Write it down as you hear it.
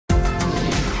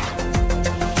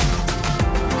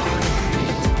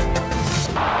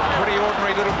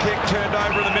turned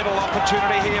over in the middle.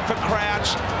 Opportunity here for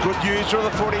Crouch. Good user of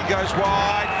the footy. Goes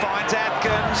wide. Finds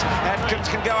Atkins.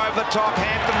 Atkins can go over the top.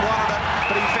 Hampton wanted it,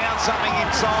 but he found something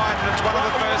inside, and it's one of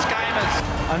the first gamers.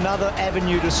 Another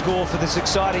avenue to score for this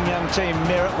exciting young team.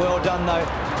 Merritt well done though,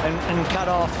 and cut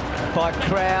off by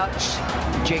Crouch.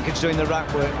 Jenkins doing the ruck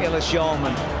work. Ellis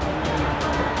Yeoman.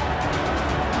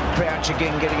 Crouch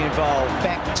again getting involved.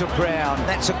 Back to Brown.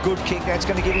 That's a good kick. That's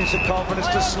going to give him some confidence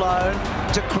to Sloan.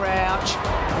 To Crouch.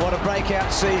 What a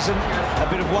breakout season. A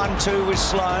bit of 1-2 with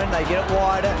Sloan. They get it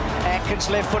wider.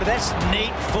 Atkins left-footed. That's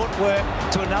neat footwork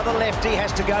to another lefty.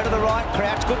 Has to go to the right.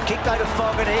 Crouch. Good kick though to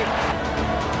Fogarty.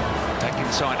 Back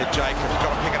inside to Jacobs.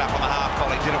 Got to pick it up on the half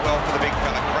volley. Did it well for the big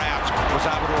fella. Crouch was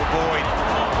able to avoid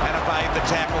and evade the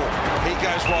tackle. He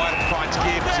goes wide and finds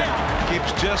Gibbs, and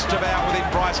Gibbs just about within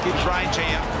Bryce Gibbs' range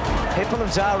here. Heppel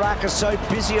and Zarak are so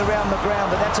busy around the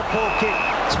ground, but that's a poor kick.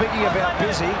 Speaking about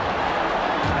busy,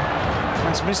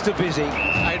 it's Mr. Busy.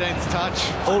 18th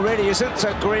touch. Already, is it?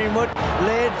 So Greenwood,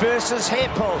 Laird versus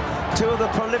Heppel. Two of the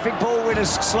prolific ball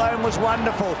winners. Sloan was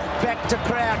wonderful. Back to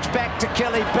Crouch, back to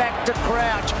Kelly, back to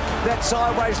Crouch. That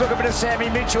sideways, look a bit of Sammy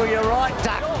Mitchell, you're right,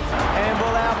 Duck.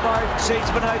 Handball out by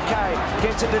Seedsman, okay.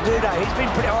 Gets it to Duda. He's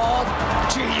been pretty, oh,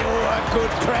 gee, you're a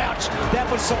good Crouch. That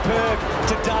was superb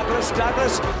to Douglas.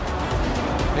 Douglas.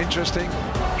 Interesting.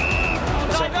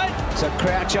 So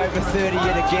Crouch over 30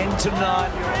 yet again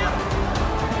tonight.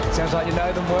 Sounds like you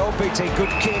know them well. BT,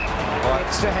 good kick.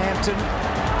 Gets to Hampton.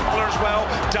 As well.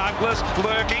 Douglas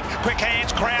lurking. Quick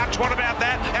hands. Crouch. What about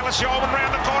that? Ellis Yeoman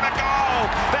round the corner. Goal.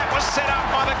 That was set up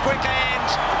by the quick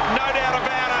hands. No doubt about it.